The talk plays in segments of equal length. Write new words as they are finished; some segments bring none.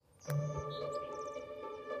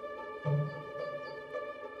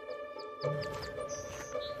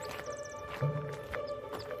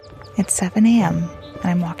It's 7 a.m. and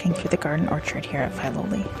I'm walking through the garden orchard here at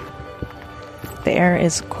Filoli. The air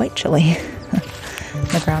is quite chilly.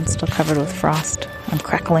 The ground's still covered with frost. I'm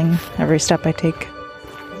crackling every step I take.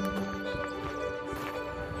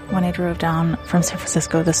 When I drove down from San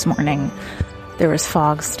Francisco this morning, there was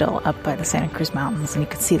fog still up by the Santa Cruz Mountains, and you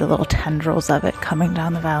could see the little tendrils of it coming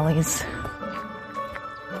down the valleys.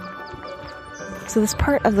 So this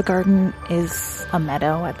part of the garden is a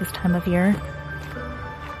meadow at this time of year.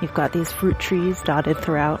 You've got these fruit trees dotted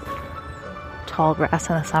throughout, tall grass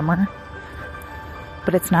in the summer.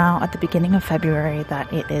 But it's now at the beginning of February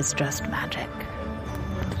that it is just magic.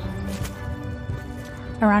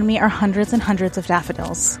 Around me are hundreds and hundreds of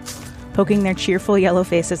daffodils, poking their cheerful yellow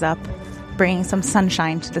faces up, bringing some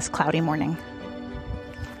sunshine to this cloudy morning.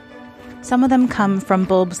 Some of them come from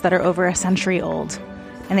bulbs that are over a century old,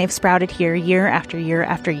 and they've sprouted here year after year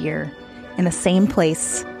after year, in the same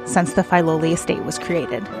place since the Filoli estate was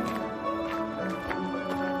created.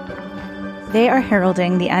 They are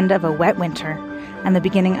heralding the end of a wet winter and the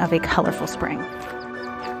beginning of a colorful spring.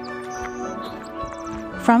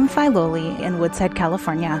 From Filoli in Woodside,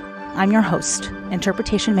 California, I'm your host,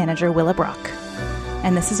 Interpretation Manager Willa Brock,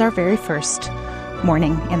 and this is our very first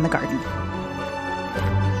Morning in the Garden.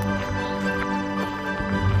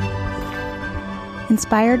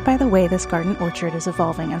 Inspired by the way this garden orchard is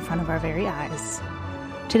evolving in front of our very eyes,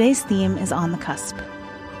 today's theme is on the cusp.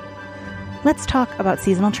 Let's talk about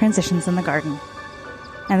seasonal transitions in the garden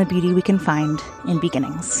and the beauty we can find in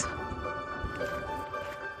beginnings.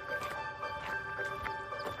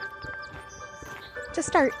 To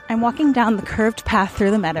start, I'm walking down the curved path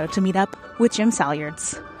through the meadow to meet up with Jim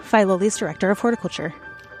Salyards, Filoli's Director of Horticulture.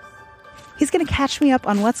 He's going to catch me up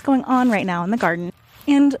on what's going on right now in the garden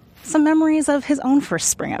and some memories of his own first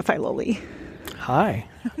spring at Filoli. Hi.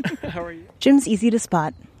 How are you? Jim's easy to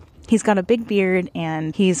spot. He's got a big beard,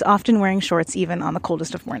 and he's often wearing shorts even on the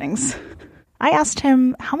coldest of mornings. I asked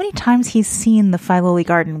him how many times he's seen the Filoli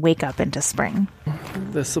garden wake up into spring.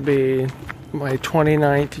 This will be my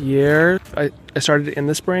 29th year. I started in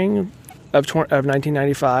the spring of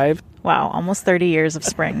 1995. Wow, almost 30 years of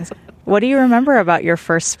springs. What do you remember about your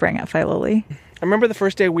first spring at Filoli? I remember the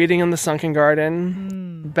first day weeding in the sunken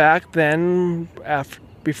garden. Back then,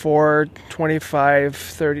 before 25,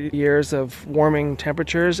 30 years of warming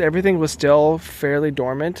temperatures, everything was still fairly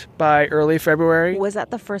dormant by early February. Was that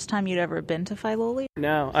the first time you'd ever been to Filoli?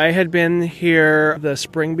 No, I had been here the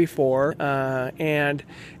spring before, and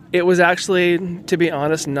it was actually, to be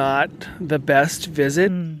honest, not the best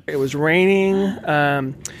visit. It was raining.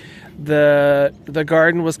 The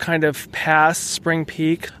garden was kind of past spring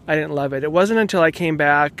peak. I didn't love it. It wasn't until I came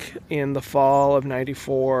back in the fall of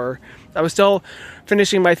 94. I was still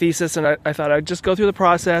finishing my thesis, and I thought I'd just go through the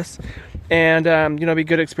process and, be a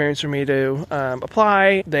good experience for me to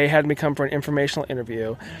apply. They had me come for an informational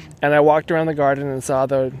interview, and I walked around the garden and saw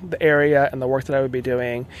the area and the work that I would be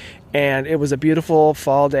doing. And it was a beautiful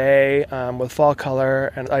fall day with fall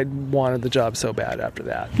color, and I wanted the job so bad after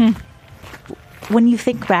that. When you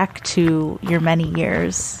think back to your many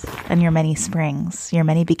years and your many springs, your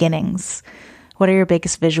many beginnings, what are your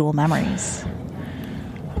biggest visual memories?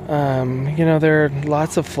 There are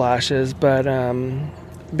lots of flashes, but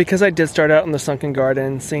because I did start out in the sunken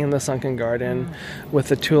garden, seeing the sunken garden with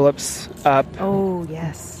the tulips up. Oh,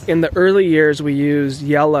 yes. In the early years, we used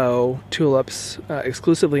yellow tulips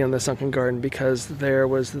exclusively in the sunken garden because there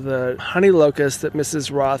was the honey locust that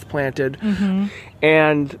Mrs. Roth planted,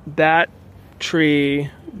 and that tree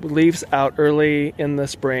leaves out early in the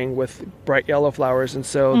spring with bright yellow flowers, and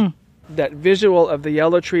so that visual of the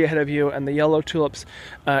yellow tree ahead of you and the yellow tulips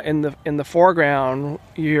in the foreground,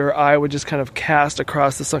 your eye would just kind of cast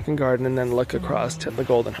across the sunken garden and then look across to the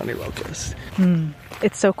golden honey locust.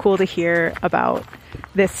 It's so cool to hear about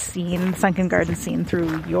this scene, sunken garden scene,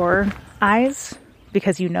 through your eyes,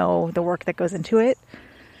 because you know the work that goes into it.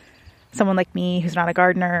 Someone like me who's not a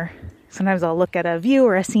gardener, sometimes I'll look at a view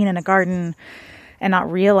or a scene in a garden and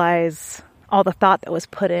not realize all the thought that was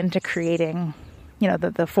put into creating,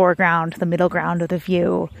 the foreground, the middle ground of the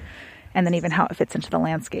view, and then even how it fits into the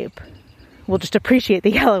landscape. We'll just appreciate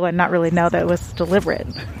the yellow and not really know that it was deliberate.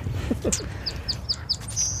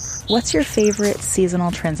 What's your favorite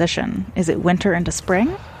seasonal transition? Is it winter into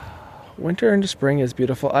spring? Winter into spring is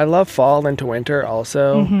beautiful. I love fall into winter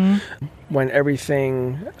also. When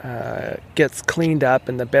everything gets cleaned up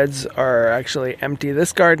and the beds are actually empty.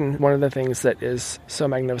 This garden, one of the things that is so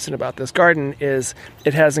magnificent about this garden is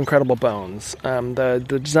it has incredible bones. The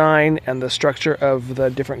design and the structure of the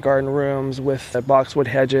different garden rooms with the boxwood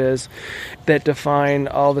hedges that define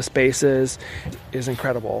all the spaces is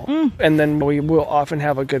incredible. And then we will often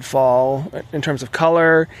have a good fall in terms of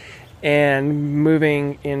color. And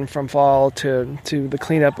moving in from fall to the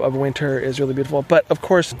cleanup of winter is really beautiful. But, of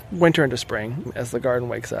course, winter into spring, as the garden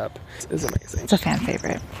wakes up, is amazing. It's a fan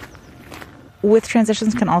favorite. With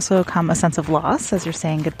transitions can also come a sense of loss as you're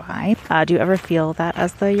saying goodbye. Do you ever feel that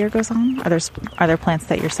as the year goes on? Are there plants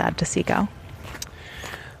that you're sad to see go?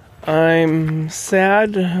 I'm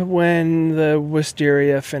sad when the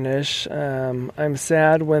wisteria finish. I'm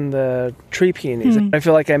sad when the tree peonies. I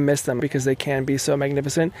feel like I miss them because they can be so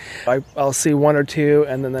magnificent. I'll see one or two,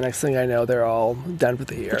 and then the next thing I know, they're all done for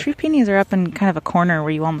the year. The tree peonies are up in kind of a corner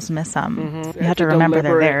where you almost miss them. You have to remember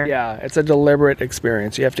they're there. Yeah, it's a deliberate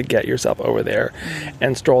experience. You have to get yourself over there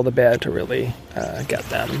and stroll the bed to really get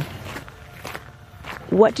them.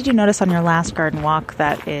 What did you notice on your last garden walk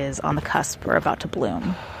that is on the cusp or about to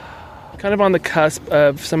bloom? Kind of on the cusp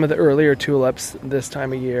of some of the earlier tulips this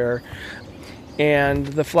time of year, and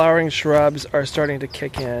the flowering shrubs are starting to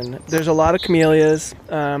kick in. There's a lot of camellias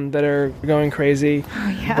that are going crazy,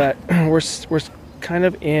 but we're kind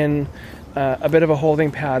of in a bit of a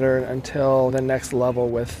holding pattern until the next level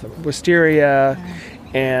with wisteria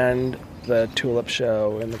and the tulip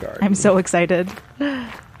show in the garden. I'm so excited.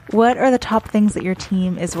 What are the top things that your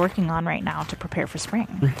team is working on right now to prepare for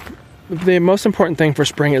spring? The most important thing for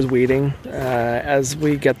spring is weeding. As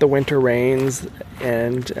we get the winter rains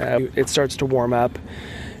and it starts to warm up,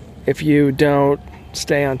 if you don't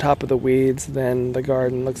stay on top of the weeds, then the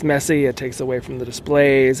garden looks messy. It takes away from the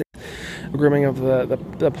displays. Grooming of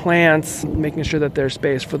the plants, making sure that there's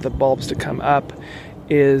space for the bulbs to come up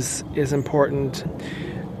is important.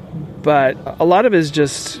 But a lot of it is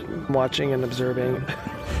just watching and observing.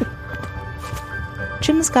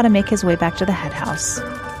 Jim's got to make his way back to the head house,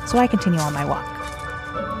 so I continue on my walk.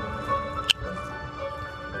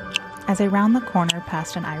 As I round the corner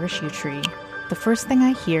past an Irish yew tree, the first thing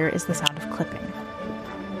I hear is the sound of clipping.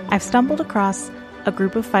 I've stumbled across a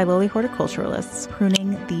group of Filoli horticulturalists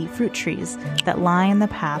pruning the fruit trees that line the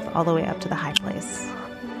path all the way up to the high place.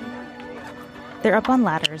 They're up on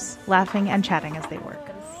ladders, laughing and chatting as they work.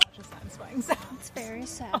 It's such a satisfying sound. It's very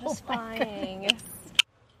satisfying.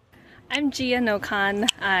 I'm Jia Nocon.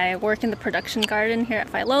 I work in the production garden here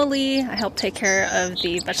at Filoli. I help take care of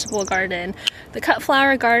the vegetable garden, the cut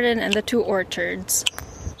flower garden, and the 2 orchards.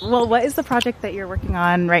 Well, what is the project that you're working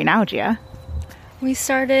on right now, Jia? We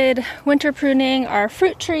started winter pruning our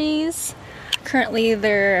fruit trees. Currently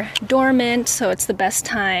they're dormant, so it's the best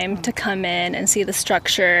time to come in and see the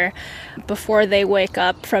structure before they wake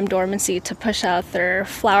up from dormancy to push out their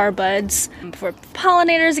flower buds. Before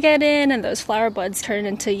pollinators get in and those flower buds turn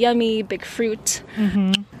into yummy big fruit.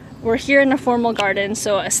 We're here in a formal garden,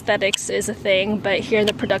 so aesthetics is a thing, but here in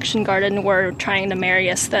the production garden, we're trying to marry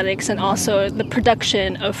aesthetics and also the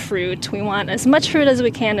production of fruit. We want as much fruit as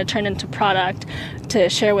we can to turn into product to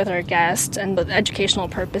share with our guests and with educational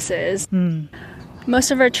purposes.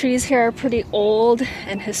 Most of our trees here are pretty old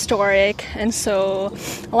and historic, and so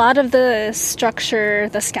a lot of the structure,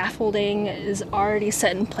 the scaffolding is already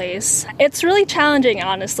set in place. It's really challenging,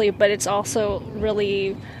 honestly, but it's also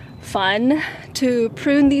really fun to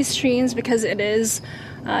prune these trees because it is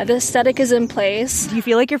the aesthetic is in place. Do you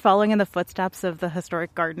feel like you're following in the footsteps of the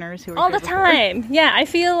historic gardeners who were all here the time? Yeah, I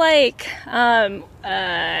feel like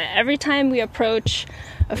every time we approach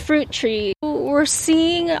a fruit tree, we're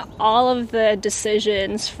seeing all of the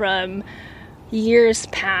decisions from years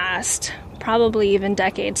past, probably even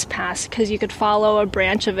decades past, because you could follow a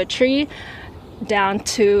branch of a tree down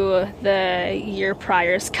to the year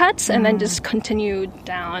prior's cuts and then just continue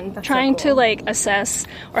down. That's trying so cool. To assess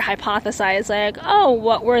or hypothesize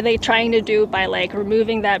what were they trying to do by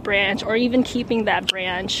removing that branch or even keeping that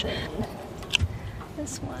branch.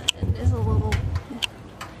 This one is a little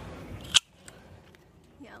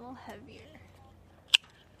heavier.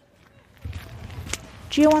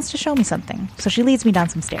 Jia wants to show me something, so she leads me down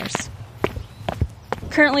some stairs.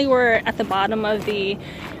 Currently we're at the bottom of the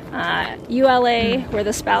ULA, where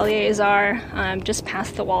the spaliers are, just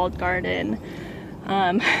past the walled garden.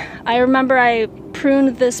 I remember I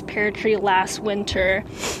pruned this pear tree last winter.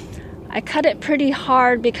 I cut it pretty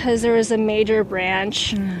hard because there was a major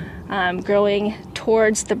branch growing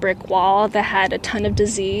towards the brick wall that had a ton of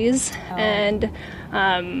disease. And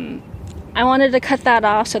I wanted to cut that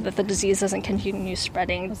off so that the disease doesn't continue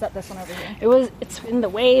spreading. Was that this one over here? It's in the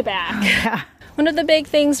way back. Oh, yeah. One of the big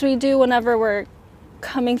things we do whenever we're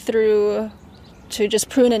coming through to just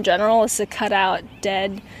prune in general is to cut out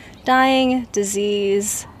dead, dying,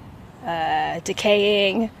 disease,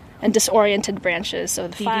 decaying, and disoriented branches. So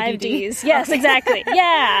the 5 Ds. Yes, exactly.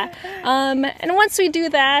 Yeah. And once we do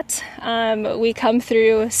that, we come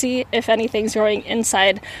through, see if anything's growing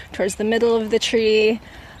inside towards the middle of the tree,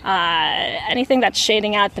 anything that's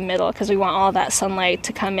shading out the middle, because we want all that sunlight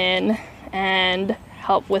to come in and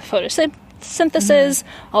help with photosynthesis.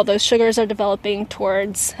 All those sugars are developing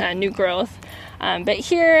towards new growth. But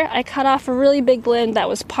here I cut off a really big limb that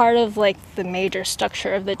was part of like the major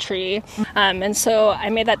structure of the tree. And so I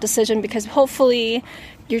made that decision because hopefully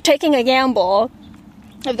you're taking a gamble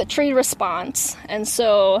of the tree response. And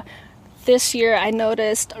so this year I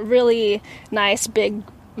noticed a really nice big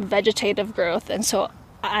vegetative growth. And so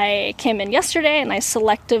I came in yesterday and I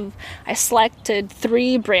selected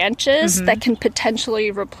 3 branches that can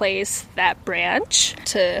potentially replace that branch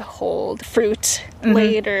to hold fruit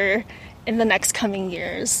later in the next coming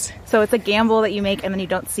years. So it's a gamble that you make and then you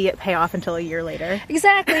don't see it pay off until a year later.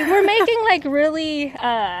 Exactly. We're making like really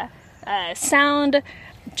sound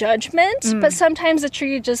judgment, but sometimes the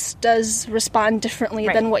tree just does respond differently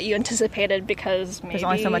than what you anticipated because maybe... There's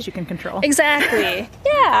only so much you can control. Exactly.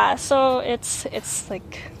 Yeah. So it's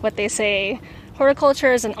like what they say,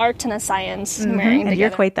 horticulture is an art and a science marrying together. And you're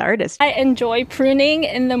quite the artist. I enjoy pruning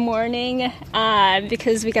in the morning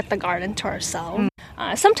because we get the garden to ourselves.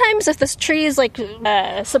 Sometimes if this tree is like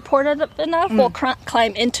supported enough, we'll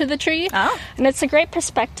climb into the tree. Oh. And it's a great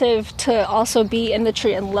perspective to also be in the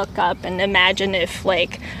tree and look up and imagine if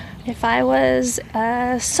I was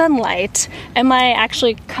sunlight, am I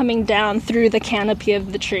actually coming down through the canopy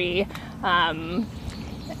of the tree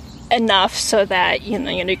enough so that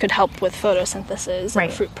you could help with photosynthesis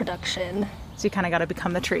and fruit production. So you kind of got to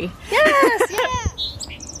become the tree. Yes, yes.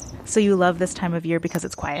 So you love this time of year because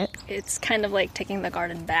it's quiet? It's kind of like taking the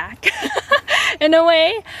garden back in a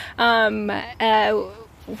way.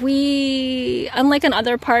 We, unlike in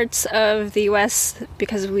other parts of the U.S.,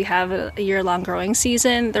 because we have a year-long growing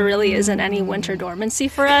season, there really isn't any winter dormancy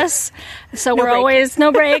for us. So we're always,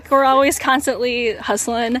 no break, we're always constantly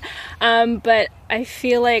hustling. But I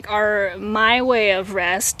feel like my way of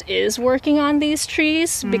rest is working on these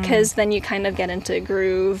trees because then you kind of get into a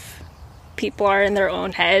groove. People are in their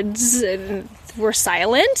own heads and we're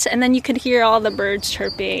silent, and then you could hear all the birds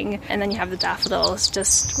chirping, and then you have the daffodils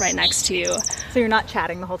just right next to you. So you're not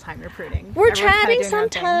chatting the whole time you're pruning? We're chatting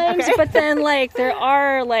sometimes, but then there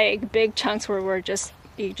are big chunks where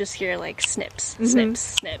you just hear snips, snips,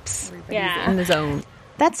 snips. Everybody's in the zone.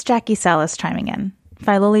 That's Jackie Salyards chiming in,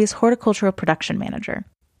 Filoli's horticultural production manager.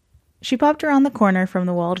 She popped around the corner from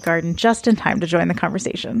the walled garden just in time to join the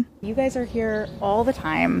conversation. You guys are here all the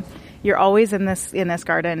time. You're always in this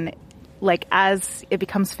garden. As it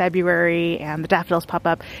becomes February and the daffodils pop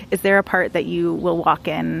up, is there a part that you will walk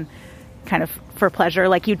in kind of for pleasure,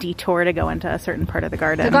 like you detour to go into a certain part of the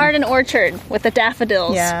garden? The garden orchard with the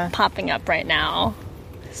daffodils popping up right now,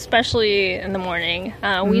 especially in the morning.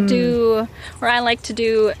 I like to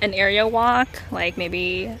do an area walk,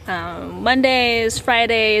 maybe Mondays,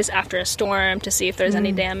 Fridays after a storm to see if there's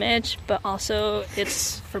any damage, but also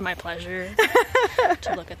it's for my pleasure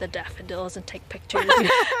to look at the daffodils and take pictures.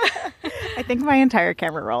 I think my entire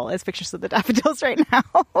camera roll is pictures of the daffodils right now.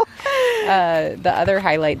 The other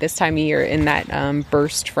highlight this time of year in that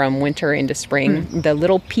burst from winter into spring, the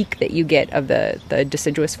little peak that you get of the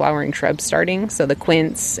deciduous flowering shrubs starting, so the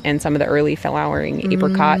quince and some of the early flowering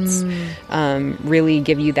apricots really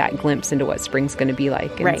give you that glimpse into what spring's going to be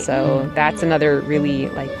like. And so that's another really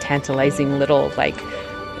tantalizing little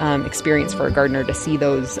experience for a gardener to see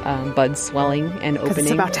those buds swelling and opening.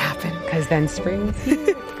 It's about to happen. Because then spring.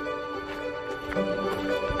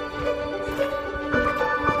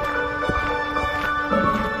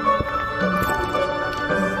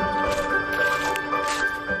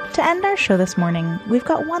 To end our show this morning, we've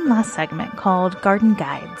got one last segment called Garden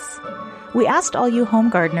Guides. We asked all you home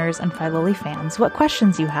gardeners and Filoli fans what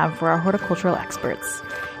questions you have for our horticultural experts,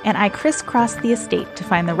 and I crisscrossed the estate to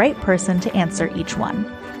find the right person to answer each one.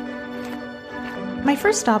 My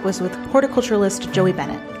first stop was with horticulturalist Joey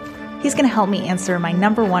Bennett. He's going to help me answer my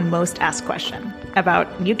number one most asked question about,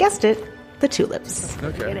 you guessed it, the tulips.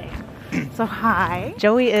 Okay. So hi.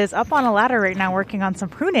 Joey is up on a ladder right now working on some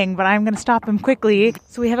pruning, but I'm going to stop him quickly.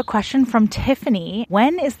 So we have a question from Tiffany.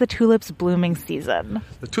 When is the tulips blooming season?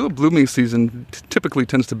 The tulip blooming season typically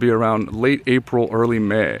tends to be around late April, early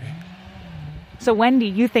May. So when do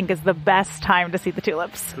you think is the best time to see the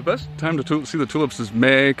tulips? The best time to see the tulips is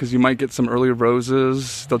May, because you might get some early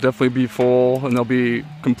roses. They'll definitely be full, and they'll be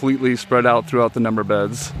completely spread out throughout the number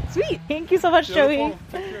beds. Sweet. Thank you so much, Joey.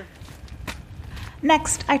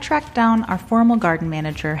 Next, I tracked down our formal garden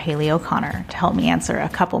manager, Haley O'Connor, to help me answer a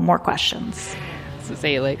couple more questions. So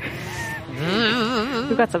say it like...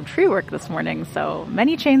 We've got some tree work this morning, so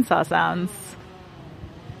many chainsaw sounds.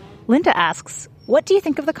 Linda asks, what do you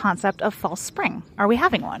think of the concept of false spring? Are we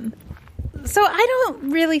having one? So I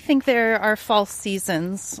don't really think there are false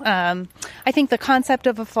seasons. I think the concept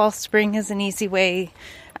of a false spring is an easy way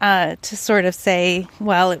to sort of say,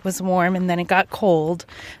 well, it was warm and then it got cold,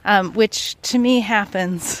 which to me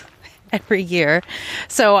happens every year.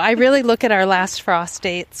 So I really look at our last frost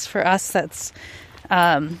dates. For us, that's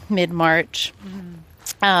mid-March.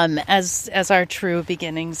 As our true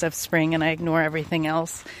beginnings of spring, and I ignore everything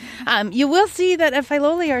else. You will see that at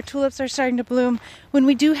Filoli, our tulips are starting to bloom when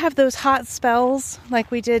we do have those hot spells,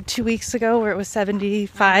 like we did 2 weeks ago, where it was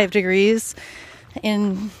 75 degrees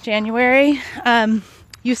in January.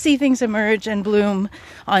 You see things emerge and bloom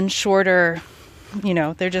on shorter,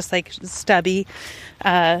 they're just like stubby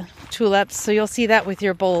tulips. So you'll see that with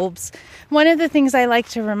your bulbs. One of the things I like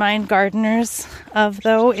to remind gardeners of,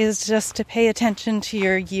 though, is just to pay attention to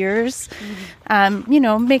your years.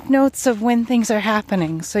 Make notes of when things are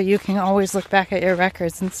happening, so you can always look back at your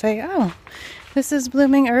records and say, oh, this is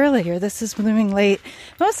blooming early or this is blooming late.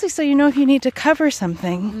 Mostly so you know if you need to cover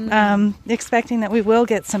something, expecting that we will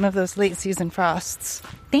get some of those late season frosts.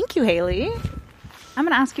 Thank you, Haley. I'm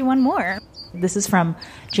going to ask you one more. This is from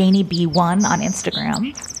Janie B1 on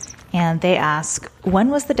Instagram. And they ask,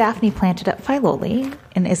 when was the Daphne planted at Filoli,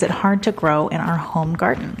 and is it hard to grow in our home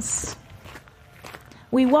gardens?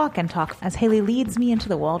 We walk and talk as Haley leads me into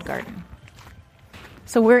the walled garden.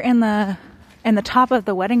 So we're in the top of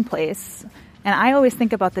the wedding place, and I always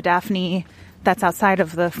think about the Daphne that's outside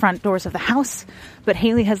of the front doors of the house, but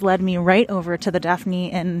Haley has led me right over to the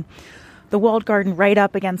Daphne in the walled garden right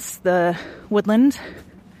up against the woodland.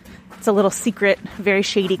 It's a little secret, very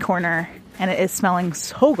shady corner, and it is smelling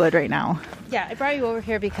so good right now. Yeah, I brought you over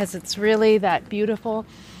here because it's really that beautiful,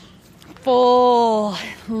 full,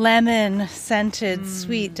 lemon-scented,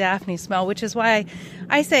 sweet Daphne smell, which is why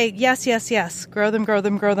I say yes, yes, yes. Grow them, grow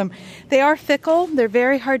them, grow them. They are fickle. They're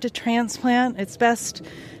very hard to transplant. It's best,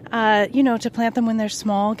 to plant them when they're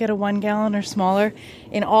small, get a 1 gallon or smaller.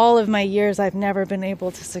 In all of my years, I've never been able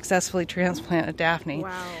to successfully transplant a Daphne.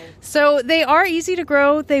 Wow. So they are easy to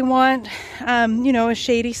grow. They want, a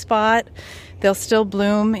shady spot. They'll still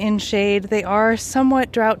bloom in shade. They are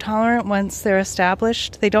somewhat drought tolerant once they're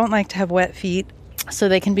established. They don't like to have wet feet, so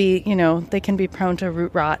they can be, prone to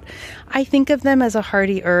root rot. I think of them as a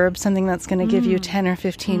hardy herb, something that's going to give you 10 or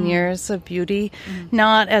 15 years of beauty,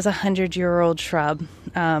 not as a 100-year-old shrub.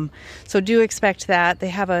 So do expect that. They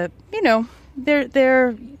have a,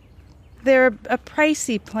 they're a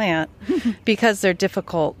pricey plant because they're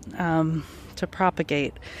difficult to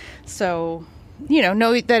propagate. So,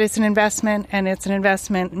 know that it's an investment, and it's an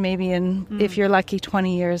investment maybe in, if you're lucky,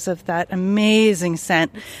 20 years of that amazing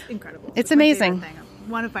scent. It's incredible. It's amazing.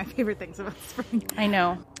 One of my favorite things about spring. I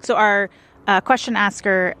know. So our question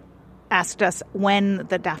asker asked us when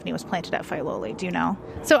the Daphne was planted at Filoli. Do you know?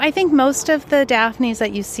 So I think most of the Daphnes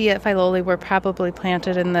that you see at Filoli were probably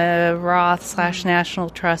planted in the Roth/National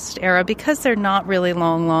Trust era because they're not really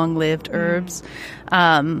long-lived herbs.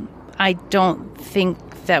 I don't think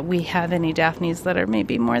that we have any Daphnes that are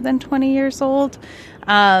maybe more than 20 years old.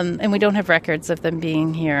 And we don't have records of them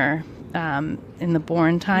being here in the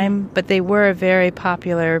born time. But they were a very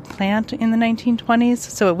popular plant in the 1920s,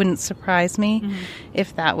 so it wouldn't surprise me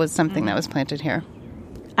if that was something that was planted here.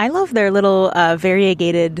 I love their little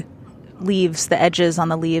variegated leaves, the edges on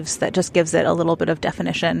the leaves, that just gives it a little bit of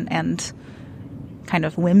definition and kind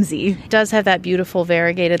of whimsy. It does have that beautiful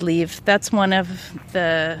variegated leaf. That's one of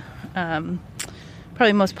the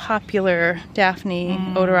probably most popular Daphne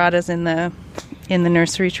odoratas in the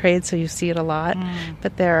nursery trade, so you see it a lot,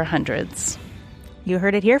 but there are hundreds. You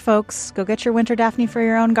heard it here, folks. Go get your winter Daphne for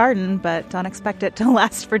your own garden, but don't expect it to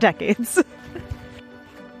last for decades.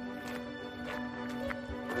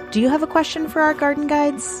 Do you have a question for our garden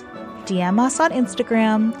guides? DM us on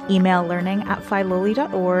Instagram, email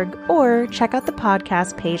learning@filoli.org, or check out the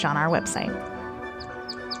podcast page on our website.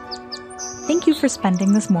 Thank you for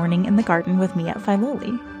spending this morning in the garden with me at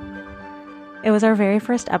Filoli. It was our very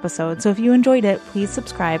first episode, so if you enjoyed it, please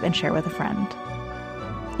subscribe and share with a friend.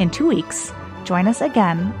 In 2 weeks, join us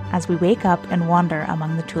again as we wake up and wander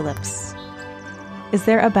among the tulips. Is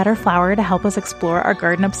there a better flower to help us explore our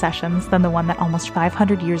garden obsessions than the one that almost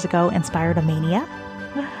 500 years ago inspired a mania?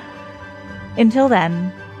 Until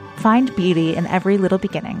then, find beauty in every little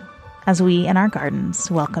beginning as we in our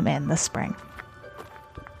gardens welcome in the spring.